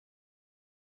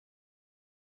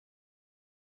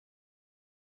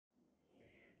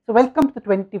So, welcome to the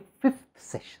 25th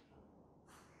session.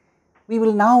 We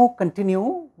will now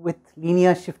continue with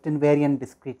linear shift invariant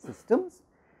discrete systems,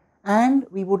 and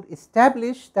we would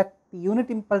establish that the unit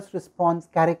impulse response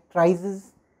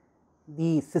characterizes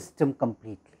the system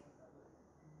completely.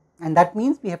 And that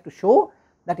means we have to show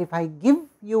that if I give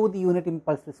you the unit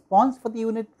impulse response for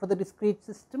the discrete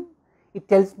system, it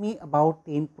tells me about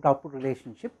the input output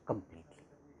relationship completely.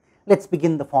 Let us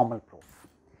begin the formal proof.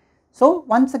 So,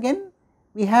 once again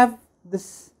we have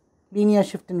this linear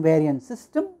shift invariant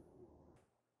system,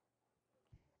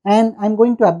 and I am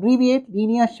going to abbreviate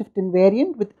linear shift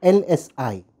invariant with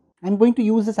LSI. I am going to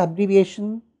use this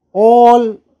abbreviation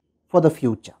all for the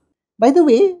future. By the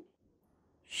way,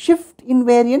 shift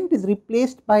invariant is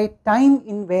replaced by time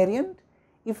invariant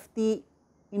if the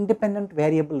independent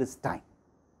variable is time.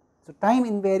 So, time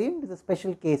invariant is a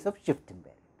special case of shift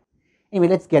invariant. Anyway,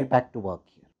 let us get back to work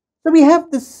here. So, we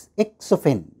have this x of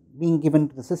n being given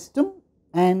to the system,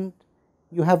 and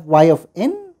you have y of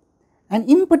n, and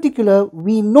in particular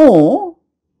we know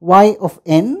y of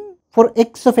n for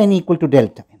x of n equal to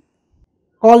delta n,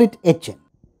 call it Hn.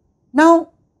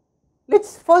 Now, let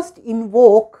us first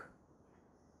invoke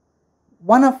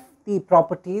one of the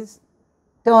properties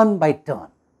turn by turn.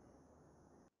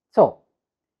 So,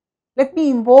 let me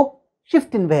invoke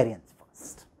shift invariance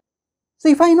first. So,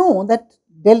 if I know that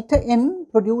delta n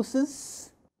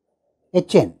produces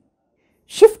Hn,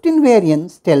 shift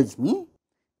invariance tells me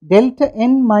delta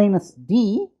n minus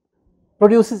d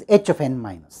produces h of n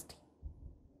minus d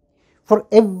for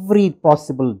every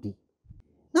possible d.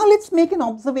 Now, let us make an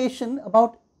observation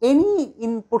about any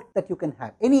input that you can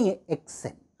have, any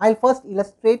xn. I will first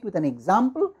illustrate with an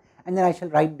example, and then I shall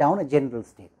write down a general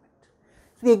statement.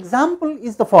 So, the example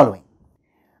is the following.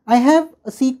 I have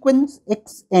a sequence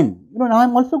xn. Now I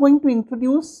am also going to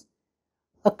introduce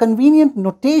a convenient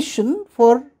notation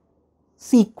for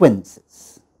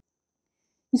sequences.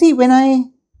 You see, when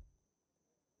I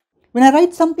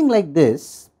write something like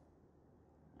this,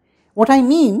 what I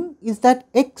mean is that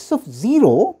x of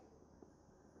 0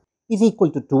 is equal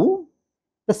to 2,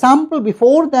 the sample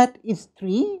before that is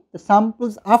 3, the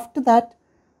samples after that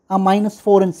are minus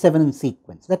 4 and 7 in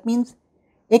sequence. That means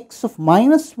x of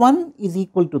minus 1 is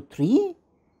equal to 3,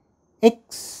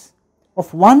 x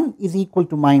of 1 is equal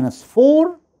to minus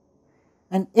 4,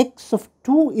 and x of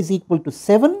 2 is equal to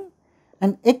 7,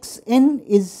 and xn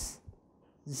is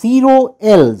 0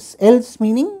 else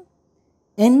meaning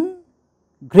n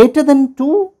greater than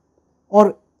 2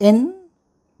 or n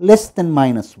less than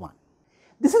minus 1.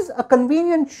 This is a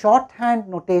convenient shorthand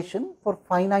notation for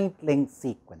finite length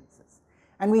sequences,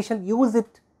 and we shall use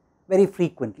it very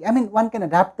frequently. I mean, one can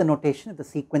adapt the notation if the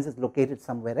sequence is located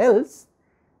somewhere else,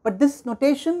 but this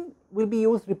notation will be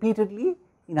used repeatedly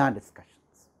in our discussions.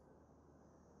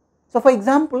 So, for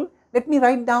example, let me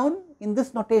write down in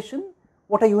this notation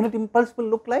what a unit impulse will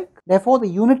look like. Therefore, the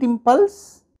unit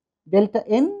impulse delta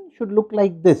n should look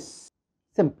like this,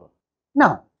 simple.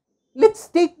 Now, let us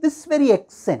take this very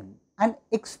xn and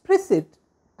express it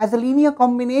as a linear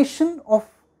combination of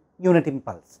unit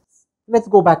impulses. Let us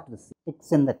go back to the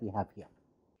xn that we have here.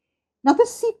 Now,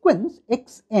 this sequence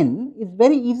xn is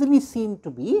very easily seen to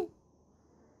be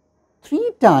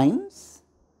 3 times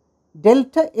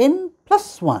delta n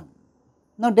plus 1.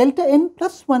 Now, delta n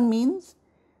plus 1 means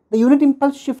the unit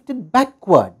impulse shifted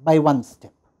backward by 1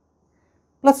 step,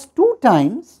 plus 2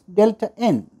 times delta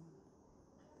n,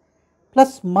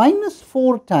 plus minus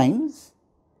 4 times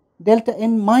delta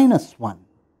n minus 1,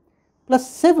 plus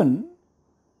 7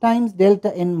 times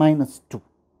delta n minus 2.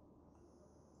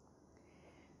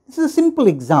 This is a simple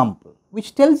example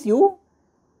which tells you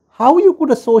how you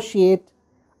could associate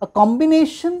a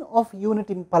combination of unit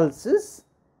impulses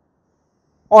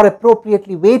or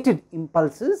appropriately weighted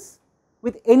impulses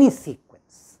with any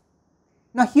sequence.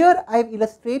 Now, here I have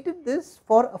illustrated this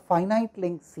for a finite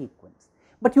length sequence,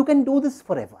 but you can do this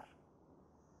forever.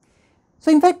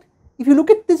 So, in fact, if you look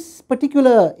at this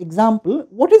particular example,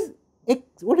 what is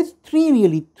 3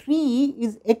 really? 3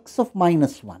 is x of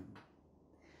minus 1.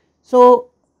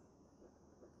 So,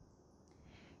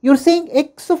 you are saying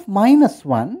x of minus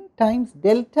 1 times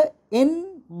delta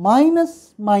n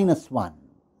minus minus 1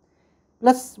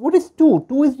 plus what is 2?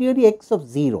 2 is really x of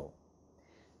 0.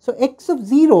 So, x of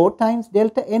 0 times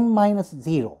delta n minus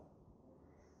 0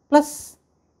 plus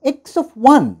x of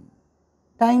 1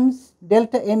 times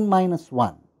delta n minus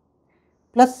 1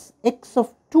 plus x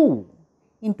of 2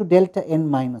 into delta n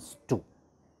minus 2.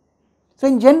 So,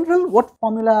 in general, what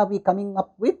formula are we coming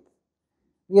up with?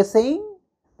 We are saying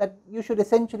that you should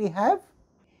essentially have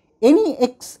any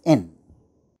xn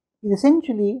is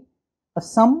essentially a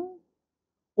sum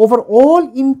over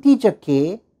all integer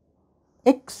k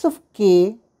x of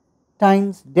k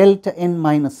times delta n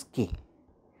minus k.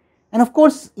 And of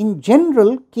course, in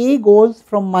general k goes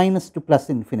from minus to plus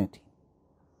infinity.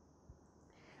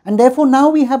 And therefore, now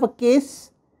we have a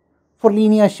case for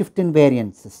linear shift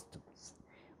invariant systems.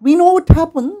 We know what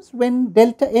happens when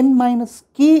delta n minus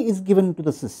k is given to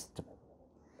the system.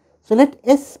 So, let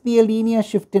S be a linear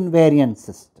shift invariant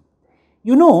system.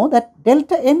 You know that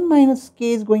delta n minus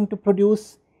k is going to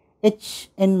produce h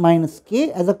n minus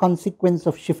k as a consequence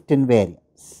of shift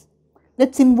invariance. Let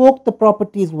us invoke the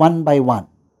properties one by one.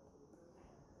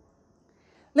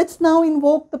 Let us now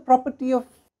invoke the property of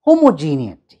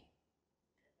homogeneity.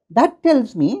 That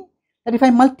tells me that if I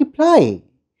multiply,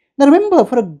 now remember,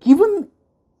 for a given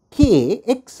k,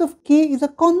 x of k is a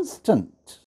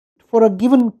constant for a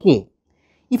given k.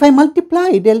 If I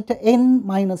multiply delta n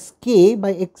minus k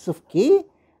by x of k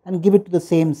and give it to the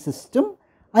same system,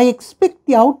 I expect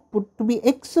the output to be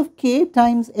x of k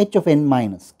times h of n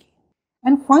minus k.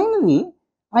 And finally,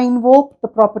 I invoke the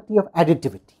property of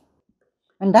additivity,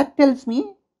 and that tells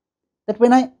me that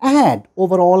when I add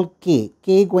over all k,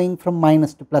 k going from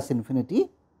minus to plus infinity,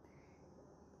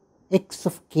 x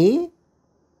of k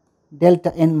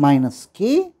delta n minus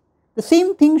k, the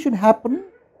same thing should happen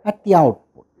at the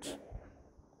output.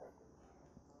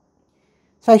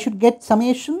 So, I should get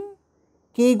summation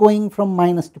k going from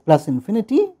minus to plus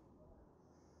infinity,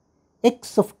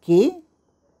 x of k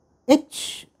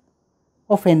h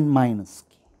of n minus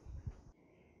k.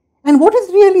 And what is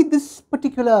really this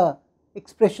particular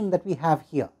expression that we have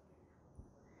here?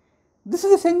 This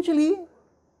is essentially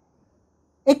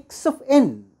x of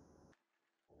n.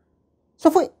 So,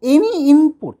 for any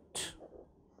input,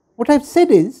 what I have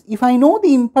said is, if I know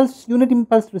the impulse, unit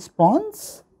impulse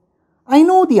response, I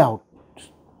know the output.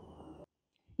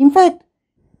 In fact,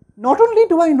 not only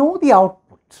do I know the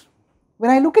output, when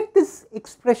I look at this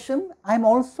expression, I am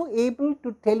also able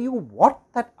to tell you what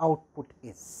that output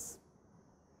is.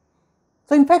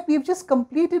 So, in fact, we have just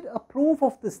completed a proof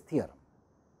of this theorem.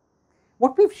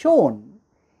 What we have shown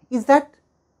is that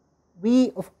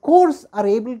we of course are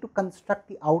able to construct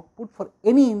the output for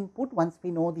any input once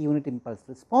we know the unit impulse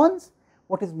response.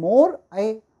 What is more,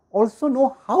 I also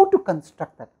know how to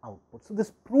construct that output. So,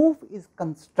 this proof is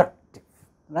constructive,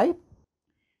 right?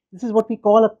 This is what we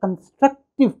call a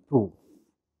constructive proof.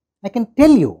 I can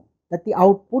tell you that the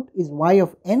output is y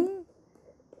of n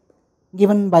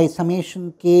given by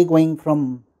summation k going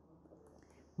from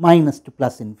minus to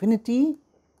plus infinity,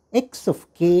 x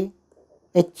of k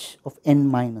h of n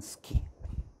minus k.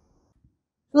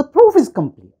 So, the proof is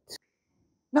complete.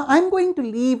 Now, I am going to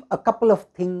leave a couple of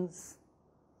things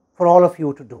for all of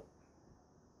you to do,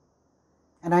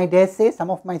 and I dare say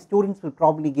some of my students will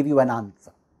probably give you an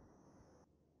answer.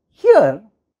 Here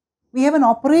we have an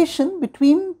operation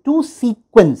between two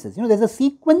sequences. There is a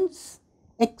sequence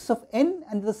x of n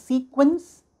and the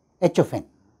sequence h of n.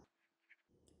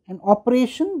 An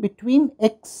operation between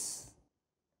x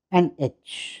and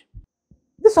h.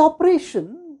 This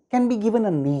operation can be given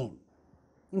a name.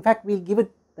 In fact, we will give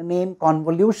it the name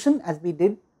convolution as we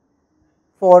did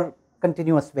for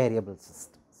continuous variable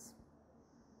systems.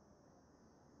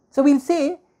 So, we will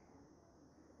say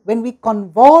when we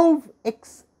convolve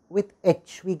x with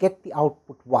h, we get the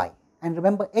output y, and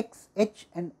remember x, h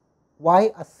and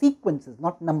y are sequences,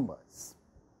 not numbers.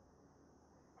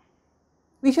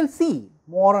 We shall see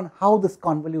more on how this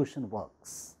convolution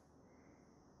works,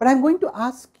 but I am going to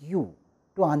ask you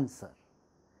to answer,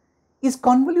 is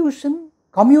convolution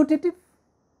commutative?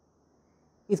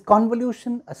 Is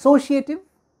convolution associative?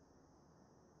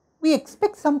 We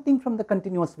expect something from the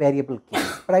continuous variable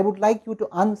case, but I would like you to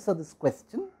answer this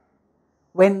question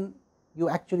when you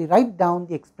actually write down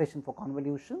the expression for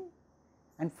convolution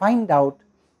and find out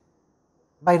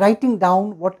by writing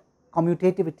down what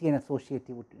commutativity and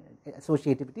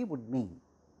associativity would mean.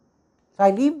 So,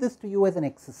 I leave this to you as an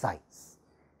exercise.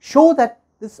 Show that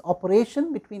this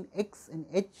operation between x and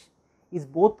h is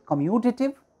both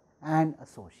commutative and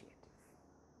associative.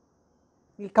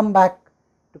 We will come back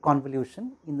to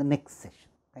convolution in the next session.